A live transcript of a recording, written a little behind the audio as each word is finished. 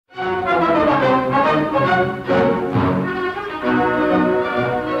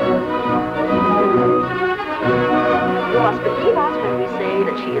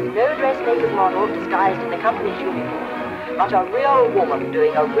model disguised in the company's uniform, but a real woman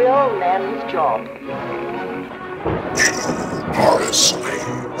doing a real man's job. You are a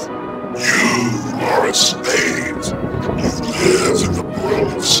slave. You are a slave. You live in the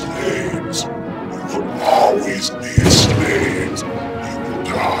world of slaves. You will always be a slave. You will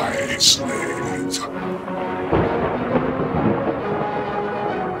die a slave.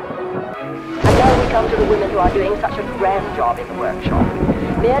 And now we come to the women who are doing such a grand job in the workshop.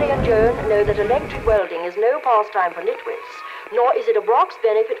 Mary and Joan know that electric welding is no pastime for nitwits, nor is it a Brock's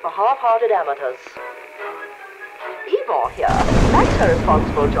benefit for half-hearted amateurs. Eva here likes her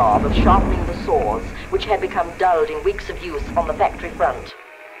responsible job of sharpening the saws, which had become dulled in weeks of use on the factory front.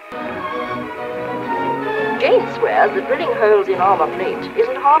 Jane swears that drilling holes in armor plate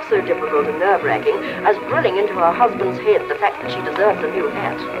isn't half so difficult and nerve-wracking as drilling into her husband's head the fact that she deserves a new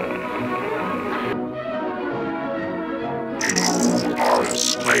hat. You are a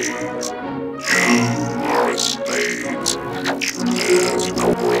slave. You are a slave. You live in the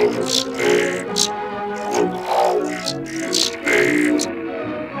world of slaves. You will always be a slave.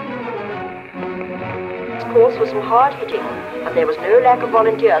 This course was some hard hitting, but there was no lack of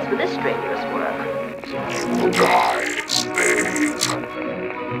volunteers for this strenuous work. You will die a slave.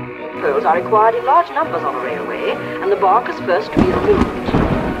 Poles are required in large numbers on a railway, and the bark is first to be removed.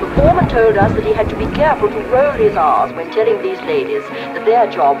 The foreman told us that he had to be careful to roll his R's when telling these ladies that their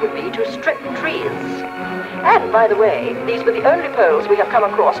job would be to strip trees. And, by the way, these were the only poles we have come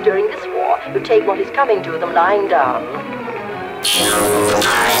across during this war who take what is coming to them lying down. You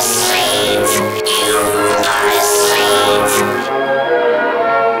are a slave. You are a slave.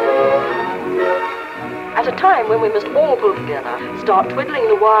 At a time when we must all pull together, start twiddling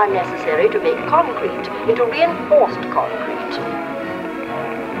the wire necessary to make concrete into reinforced concrete.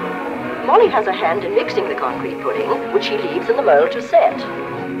 Molly has a hand in mixing the concrete pudding, which she leaves in the mold to set.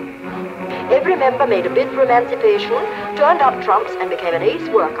 Every member made a bid for emancipation, turned up trumps, and became an ace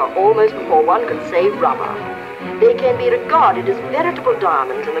worker almost before one could save rubber. They can be regarded as veritable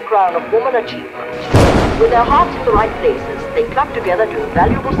diamonds in the crown of woman achievement. With their hearts in the right places, they club together to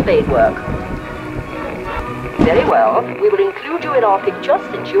invaluable spade work. Very well, we will include you in our picture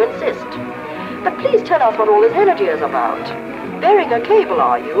since you insist. But please tell us what all this energy is about. Burying a cable,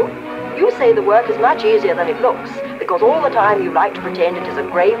 are you? You say the work is much easier than it looks, because all the time you like to pretend it is a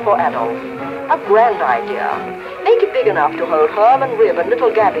grave for Adolf. A grand idea. Make it big enough to hold Herman, Rib, and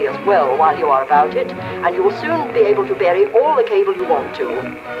little Gabby as well while you are about it, and you will soon be able to bury all the cable you want to.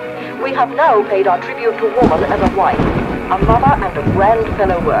 We have now paid our tribute to woman as a wife, a mother, and a grand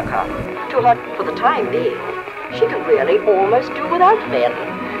fellow worker. To her, for the time being, she can really almost do without men.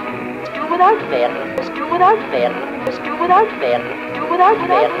 Do without men. Do without men. Do without men. Do without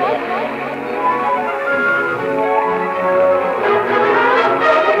men.